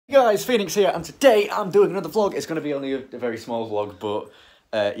Hey guys, Phoenix here, and today I'm doing another vlog. It's going to be only a very small vlog, but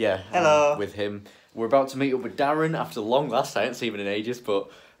yeah. Hello. With him. We're about to meet up with Darren after long last. I haven't seen him in ages,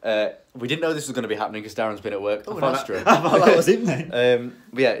 but we didn't know this was going to be happening because Darren's been at work. I thought that was him then.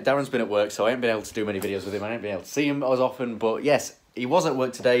 But yeah, Darren's been at work, so I haven't been able to do many videos with him. I haven't been able to see him as often, but yes, he was at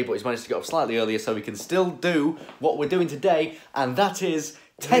work today, but he's managed to get up slightly earlier so we can still do what we're doing today, and that is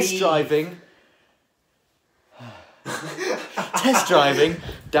test driving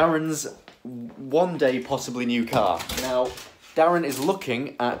Darren's one day possibly new car. Now, Darren is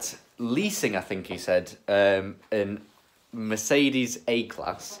looking at leasing, I think he said, in Mercedes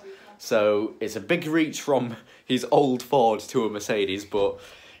A-Class. So it's a big reach from his old Ford to a Mercedes, but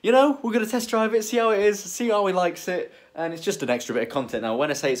you know, we're going to test drive it, see how it is, see how he likes it, and it's just an extra bit of content. Now,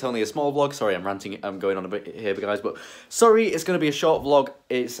 when I say it's only a small vlog, sorry, I'm ranting, I'm going on a bit here, guys, but sorry, it's going to be a short vlog.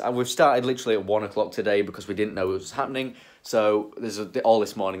 We've started literally at 1 o'clock today because we didn't know it was happening, so there's all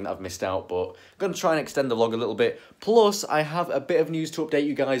this morning that I've missed out, but I'm going to try and extend the vlog a little bit. Plus, I have a bit of news to update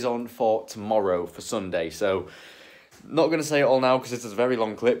you guys on for tomorrow, for Sunday, so not going to say it all now because this is a very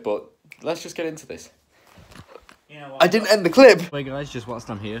long clip, but let's just get into this. You know what? I didn't end the clip! Hey guys, just whilst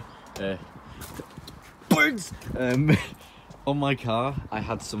I'm here, birds! On my car, I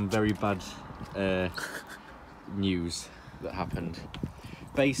had some very bad news that happened.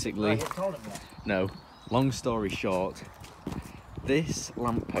 Basically, no, long story short, this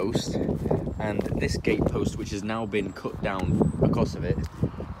lamppost and this gate post, which has now been cut down because of it,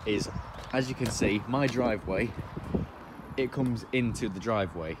 is, as you can see, my driveway. It comes into the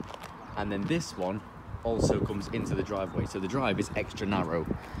driveway, and then this one also comes into the driveway, so the drive is extra narrow.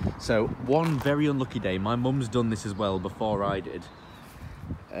 So one very unlucky day, my mum's done this as well before I did.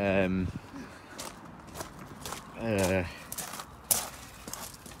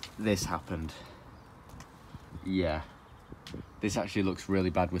 This happened. Yeah, this actually looks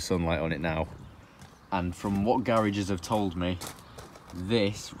really bad with sunlight on it now, and from what garages have told me,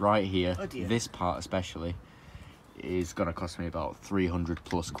 this right here, this part especially, is gonna cost me about 300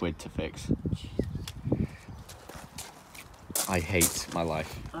 plus quid to fix. I hate my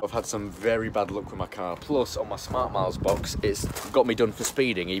life. I've had some very bad luck with my car. Plus, on my Smart Miles box, it's got me done for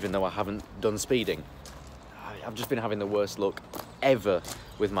speeding, even though I haven't done speeding. I've just been having the worst luck ever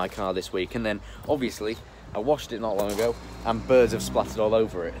with my car this week. And then, obviously, I washed it not long ago, and birds have splattered all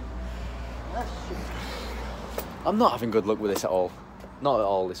over it. I'm not having good luck with this at all. Not at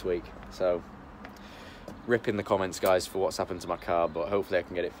all this week. So, rip in the comments, guys, for what's happened to my car, but hopefully I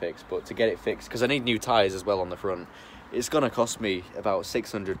can get it fixed. But to get it fixed, because I need new tyres as well on the front, it's going to cost me about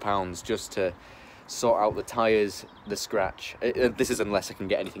 £600 just to sort out the tyres, the scratch. This is unless I can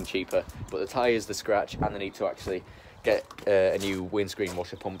get anything cheaper, but the tyres, the scratch, and I need to actually get a new windscreen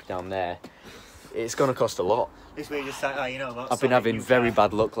washer pump down there. It's going to cost a lot. This way you just say, oh, you know what? I've been having very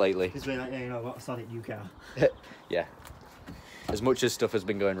bad luck lately. This way, like, yeah, you know what? Sonic new car. Yeah. As much as stuff has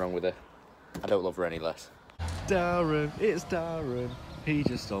been going wrong with her, I don't love her any less. Darren, it's Darren. He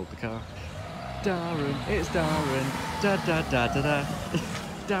just stole the car. Darren, it's Darren. Da da da da da.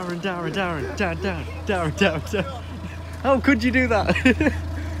 Darren, Darren, Darren, da da, Darren, Darren, Darren. How could you do that? Hang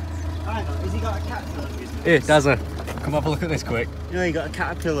on, has he got a caterpillar? Here, Dazza, come have a look at this quick. You know, you got a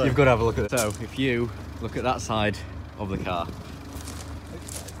caterpillar. You've got to have a look at it. So, if you look at that side of the car,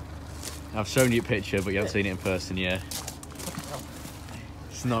 I've shown you a picture, but you haven't seen it in person yet.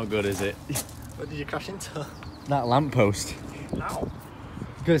 It's not good, is it? What did you crash into? That lamppost. Ow.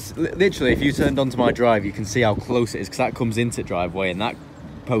 Because literally, if you turned onto my drive, you can see how close it is, because that comes into driveway, and that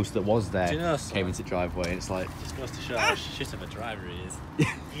post that was there came into driveway, and it's like... Just goes to show how shit of a driver he is.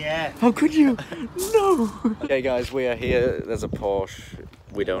 Yeah. How could you? No! Okay guys, we are here, there's a Porsche.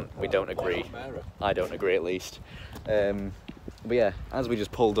 We don't agree. I don't agree, at least. But yeah, as we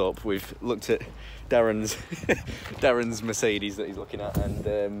just pulled up, we've looked at Darren's Darren's Mercedes that he's looking at,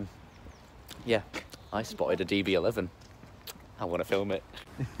 and yeah, I spotted a DB11. I want to film it.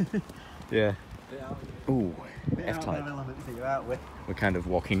 Yeah. Ooh, F-Type. We're kind of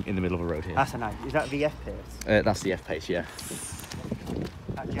walking in the middle of a road here. That's a nice. Is that the F-Pace? That's the F-Pace, yeah.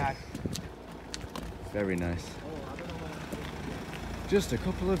 That Jag. Very nice. Just a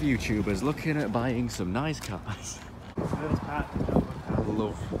couple of YouTubers looking at buying some nice cars. I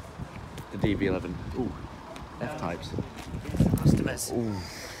love the DB11. Ooh, F-Types. Customers. Ooh.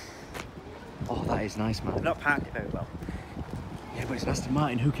 Oh, that is nice, man. They're not parked very well. Yeah, but it's an Aston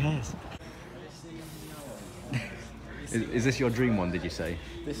Martin, who cares? Is this your dream one, did you say?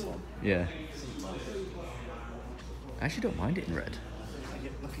 This one? Yeah. I actually don't mind it in red.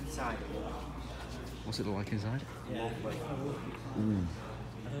 Look inside. What's it look like inside? Lovely. Ooh.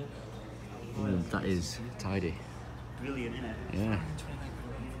 Ooh, that is tidy. Brilliant, isn't it? Yeah.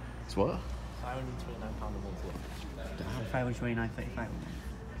 It's what? £529 a month. Damn. 529.35.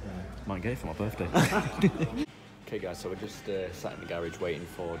 Might get it for my birthday. Okay guys, so we're just sat in the garage waiting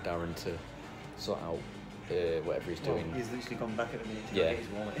for Darren to sort out whatever he's doing. He's literally gone back at the minute to Yeah. get his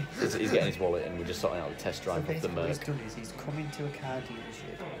wallet. He's getting his wallet and we're just sorting out the test drive of the Basically what he's Merc. done is he's come into a car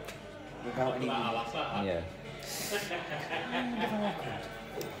dealership without any Yeah.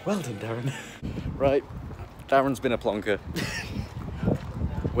 Well done, Darren. Right, Darren's been a plonker.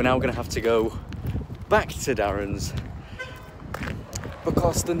 We're now going to have to go back to Darren's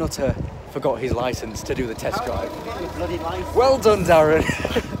because the nutter forgot his license to do the test drive. bloody life. Well done, Darren.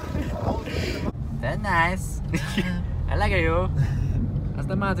 Very nice. I like you.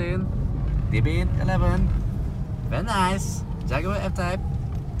 Aston Martin. DB11. Very nice. Jaguar F-Type.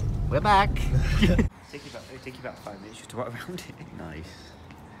 We're back. It'll take you about 5 minutes just to walk around it. Nice.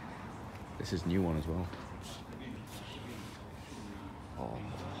 This is a new one as well. Oh.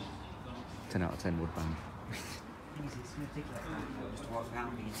 10 out of 10 wood band. It's going to take you like 5 minutes just to walk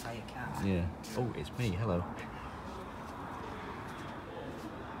around the entire car. Yeah. Oh, it's me. Hello.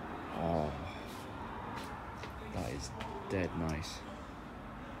 Oh. That is dead nice.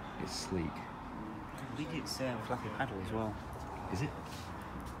 It's sleek. I believe it's flappy paddle as well. Is it?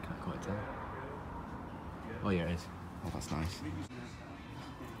 Can't quite tell. Oh yeah, it is. Oh, that's nice.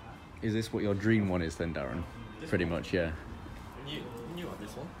 Is this what your dream one is then, Darren? Pretty much, yeah. You want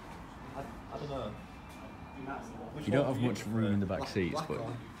this one? I don't know. You don't have much room in the back seats, but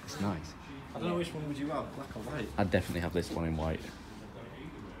it's nice. I don't know which one would you have, black or white? I'd definitely have this one in white.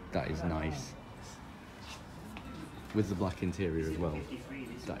 That is nice. With the black interior as well.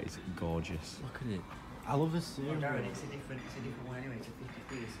 That is gorgeous. Look at it. I love this steering wheel. Darren, it's a different one anyway. It's a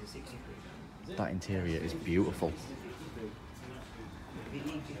 53, it's a 63. That interior is beautiful. You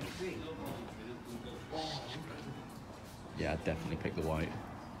need 53. Yeah, I'd definitely pick the white.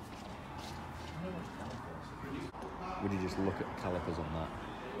 Would you just look at the calipers on that?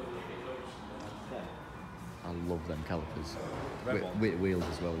 I love them calipers. With wheels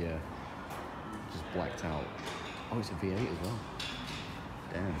as well, yeah. Just blacked out. Oh, it's a V8 as well.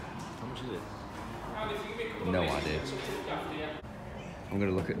 Damn. How much is it? No idea. I'm going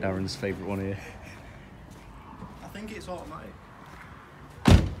to look at Darren's favourite one here. I think it's automatic.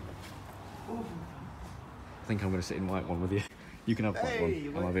 I think I'm going to sit in white one with you. You can have black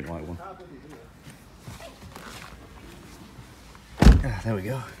one. I'll have in white one. Ah, there we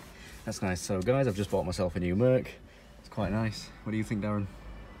go. That's nice. So guys, I've just bought myself a new Merc. It's quite nice. What do you think, Darren?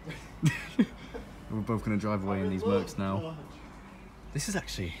 We're both going to drive away in these Mercs now. This is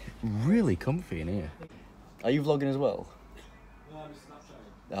actually really comfy in here. Are you vlogging as well?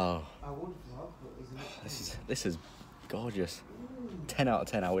 Oh. This is gorgeous. 10 out of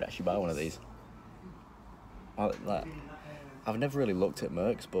 10. I would actually buy one of these. I've never really looked at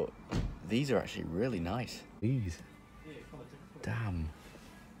Mercs, but these are actually really nice. These. Damn.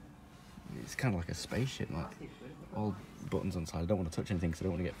 It's kind of like a spaceship, like all buttons on the side. I don't want to touch anything because I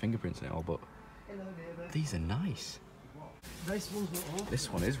don't want to get fingerprints in it all, but these are nice. This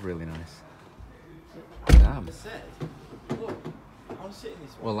one is really nice. Damn.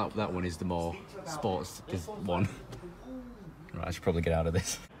 Well, that one is the more sports one. Right, I should probably get out of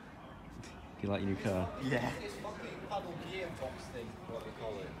this. You like your new car? Yeah.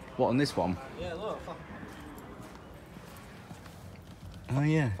 What, on this one? Yeah, look. Oh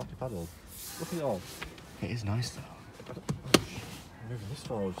yeah. Flappy paddle. Look at it all. It is nice though. I'm moving this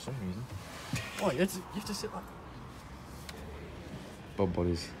forward for some reason. Oh, you have to sit like... Bob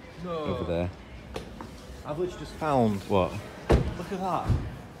bodies over there. I've literally just found... What? Look at that.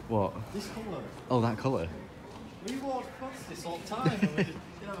 What? This colour. Oh, that colour? We walk past this all the time and we didn't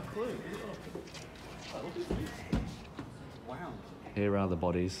have a clue. Wow. Here are the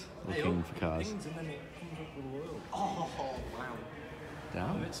bodies looking for cars. Things and then it comes up with the world. Oh, wow.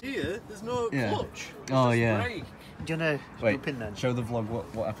 Damn. It's here. There's no clutch. There's Oh just yeah. brake. Do you want to Wait, jump in then? show the vlog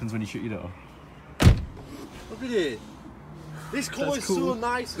what happens when you shut your door. Look at it. This colour is so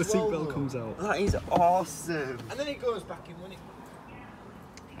nice The as well, seatbelt though. comes out. That is awesome. And then it goes back in when it...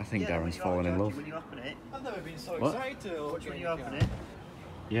 I think Darren's fallen in love. When you open it, I've never been so What? excited to open when a you open car. it,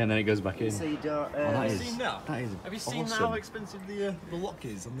 Yeah, and then it goes back in. so you don't. that Have is- you seen that? that is Have you seen awesome. how expensive the lock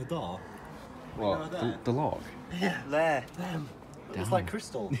is on the door? What? there? The lock? Yeah, there. Damn. Damn. It's like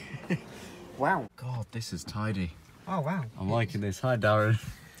crystal. Wow. God, this is tidy. Oh wow. I'm liking this. Hi, Darren.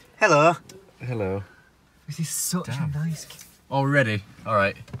 Hello. Hello. This is such Damn. a nice. Oh, we're ready. All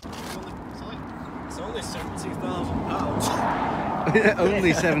right. It's only £72,000.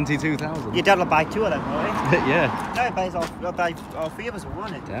 Only 72,000. Your dad will buy two of them, won't he? Yeah. No, he buys all 3 of us,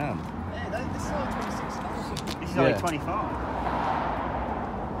 won't it? Damn. Hey, this is only 26,000. This is Yeah. only 24.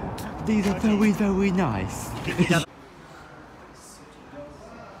 these are very, very nice.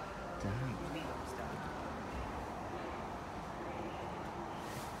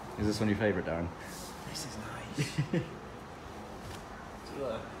 Is this one your favourite, Darren? This is nice.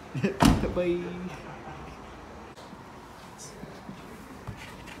 Bye.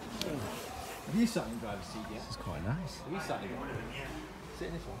 Have you sat in the driver's seat yet? This is quite nice. Have you sat in it? Yeah. Sit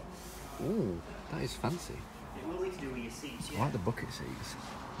in this one. Ooh, that is fancy. It will need to do with your seats, I yeah. like the bucket seats.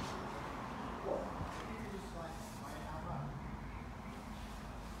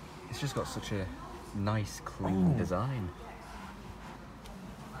 It's just got such a nice, clean design.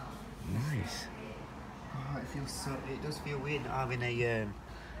 Nice. Oh, it feels so. It does feel weird not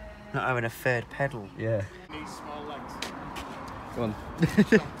having a third pedal. Yeah. Need small legs. Go on.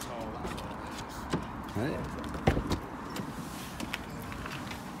 Right.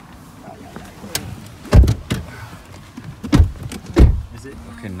 Is it?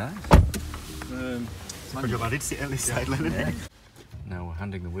 Looking nice. Good job, I did sit at this side, Lennon. Now we're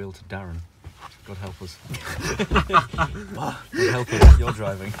handing the wheel to Darren. God help us. What? God help us, you're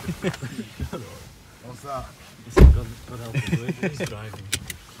driving. What's that? It's a good help. He's driving.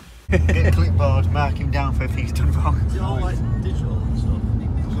 Get a clipboard, mark him down for if he's done wrong. Is it all like digital and stuff?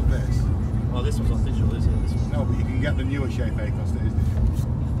 Look at this. Oh, this one's not digital, is it? This one. No, but you can get the newer shape A-class that is digital.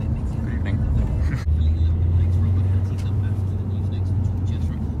 Good evening.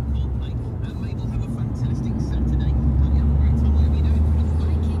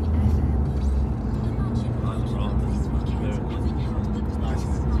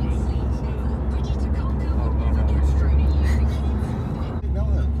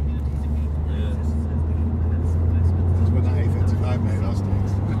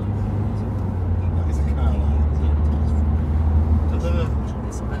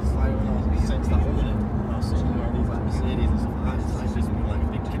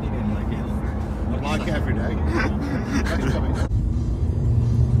 Like it every day.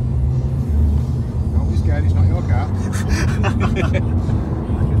 Don't be scared, it's not your car.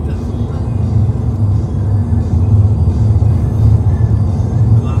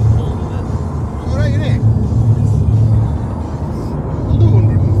 Alright, isn't it? I'll do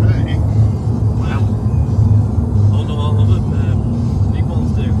 130. Wow. Oh no, all other big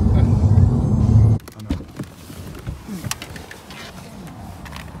ones do. I know.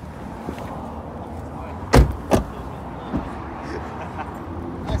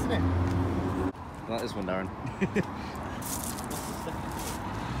 Nice, isn't it? I like this one, Darren.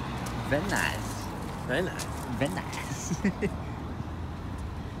 Very nice. Very nice. Very nice.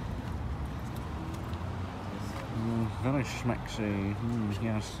 Very schmaxy.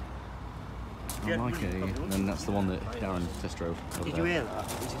 Yes. I like it. And that's the one that Darren test drove. over Did there. you hear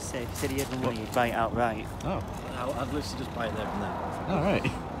that? He just said, he said he had the money, he'd buy it outright. Oh. I'd literally just buy it there and then. Alright.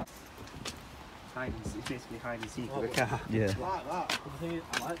 It's basically hide and seek with a car. Yeah. Like that. The thing is,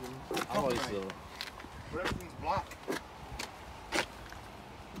 I like them. I always do. But everything's black.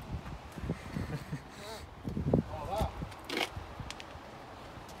 Oh, that.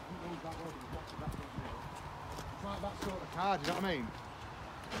 It's like that sort of car, do you know what I mean?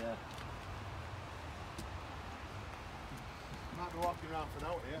 Yeah. Might be walking around for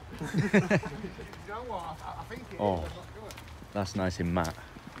now here. You know what? I think it is. Oh. Let's not do it. That's nice in matte.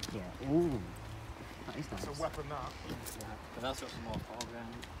 Yeah. Ooh. That is nice. It's a weapon, that. But that's got some more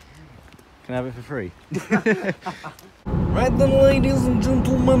foreground. Can I have it for free? Right then, ladies and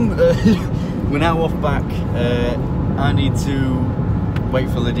gentlemen, we're now off back. I need to wait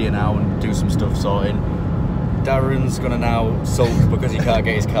for Lydia now and do some stuff sorting. Darren's gonna now sulk because he can't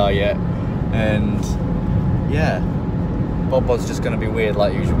get his car yet, and yeah, Bob-Bod's just gonna be weird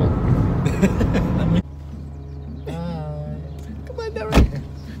like usual. Goodbye, Darren.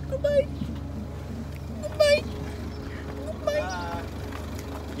 Goodbye. Goodbye. Goodbye.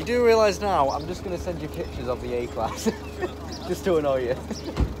 You do realise now, I'm just going to send you pictures of the A-Class. Just to annoy you.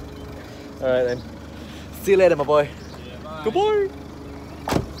 Alright then. See you later, my boy. Yeah, bye. Goodbye.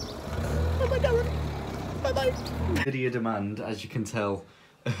 Bye-bye, Darren. Bye-bye. Video demand, as you can tell.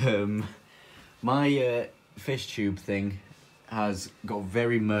 My fish tube thing has got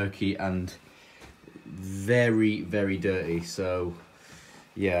very murky and very, very dirty. So,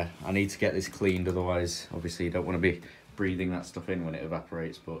 yeah, I need to get this cleaned. Otherwise, obviously, you don't want to be breathing that stuff in when it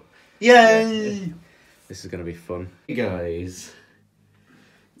evaporates, but yay! This is going to be fun. Hey guys,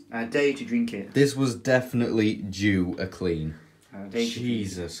 I dare you to drink it. this was definitely due a clean. I dare you to drink it.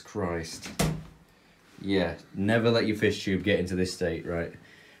 Jesus Christ. Yeah, never let your fish tube get into this state, right?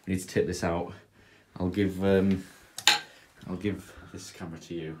 We need to tip this out. I'll give this camera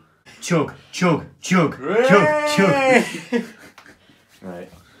to you. Chug, chug, chug, chug, chug. Right.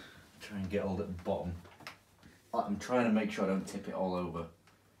 Try and get all at the bottom. I'm trying to make sure I don't tip it all over.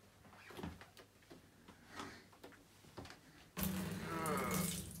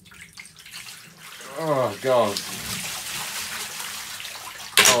 Oh god.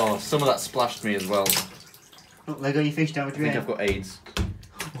 Oh, some of that splashed me as well. Oh, there go your fish down with I your think I've got AIDS.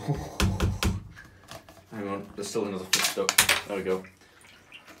 Hang on, there's still another fish stuck. There we go.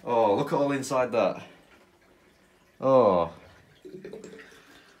 Oh, look at all inside that. Oh.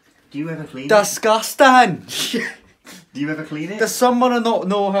 Do you ever clean it? Disgusting! Do you ever clean it? Does someone not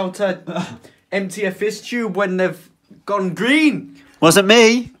know how to empty a fish tube when they've gone green? Wasn't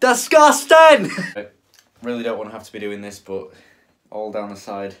me. Disgusting! Really don't want to have to be doing this, but all down the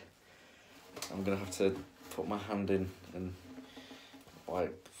side, I'm gonna have to put my hand in and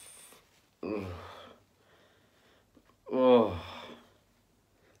wipe. Ugh. Oh,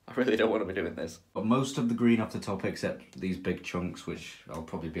 I really don't want to be doing this. But most of the green off the top, except these big chunks, which I'll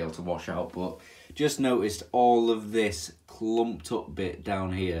probably be able to wash out. But just noticed all of this clumped up bit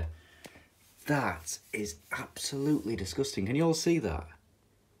down here. That is absolutely disgusting. Can you all see that?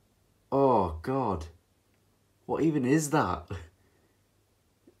 Oh God, what even is that?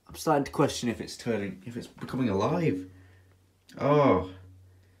 I'm starting to question if it's becoming alive. Oh.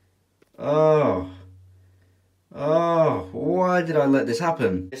 Oh. Oh, why did I let this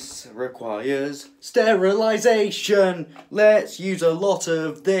happen? This requires sterilisation. Let's use a lot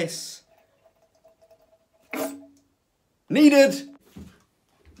of this. Needed.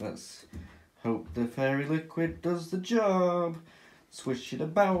 Let's hope the fairy liquid does the job. Swish it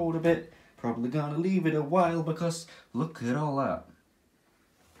about a bit. Probably gonna leave it a while because look at all that.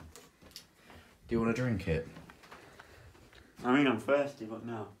 Do you want to drink it? I mean, I'm thirsty, but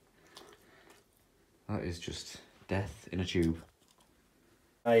no. That is just death in a tube.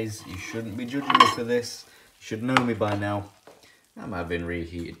 Guys, you shouldn't be judging me for this. You should know me by now. I'm having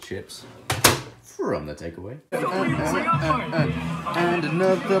reheated chips from the takeaway. And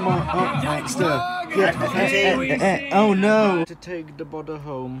another more extra. Yeah. Oh no! To take the bodder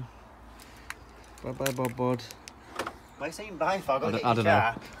home. Bye bye, Bod. Why are you saying bye for? I don't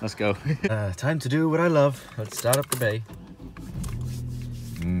know. Let's go. Time to do what I love. Let's start up the bay.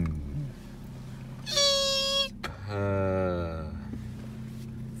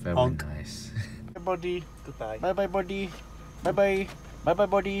 Very Honk. nice. Bye, buddy. Goodbye. Bye bye, buddy. Bye bye. Bye bye,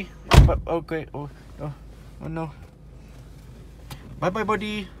 buddy. Okay. Oh no. Bye bye,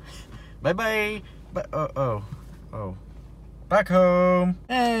 buddy. Bye bye. Oh. Back home.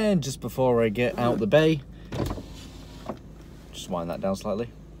 And just before I get out the bay, just wind that down slightly.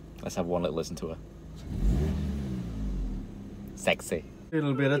 Let's have one little listen to her. Sexy.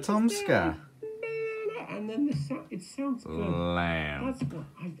 Little bit of Tomska. And then it sounds good. Lamb. That's what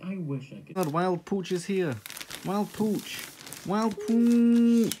I wish I could. God, wild pooch is here. Wild pooch. Wild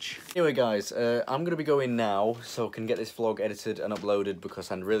pooch. Anyway, guys, I'm going to be going now so I can get this vlog edited and uploaded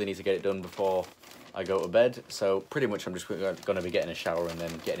because I really need to get it done before I go to bed. So pretty much I'm just going to be getting a shower and then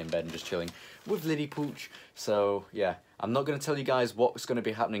getting in bed and just chilling with Liddy Pooch. So yeah, I'm not going to tell you guys what's going to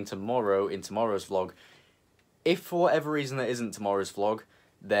be happening tomorrow in tomorrow's vlog. If for whatever reason that isn't tomorrow's vlog,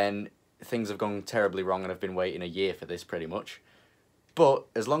 then things have gone terribly wrong and I've been waiting a year for this pretty much. But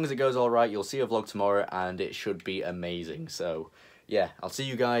as long as it goes alright, you'll see a vlog tomorrow and it should be amazing. So yeah, I'll see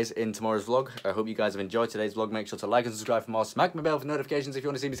you guys in tomorrow's vlog. I hope you guys have enjoyed today's vlog. Make sure to like and subscribe for more. Smack my bell for notifications if you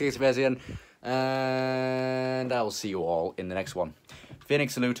want to see me see version. And I will see you all in the next one.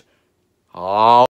 Phoenix salute. Oh.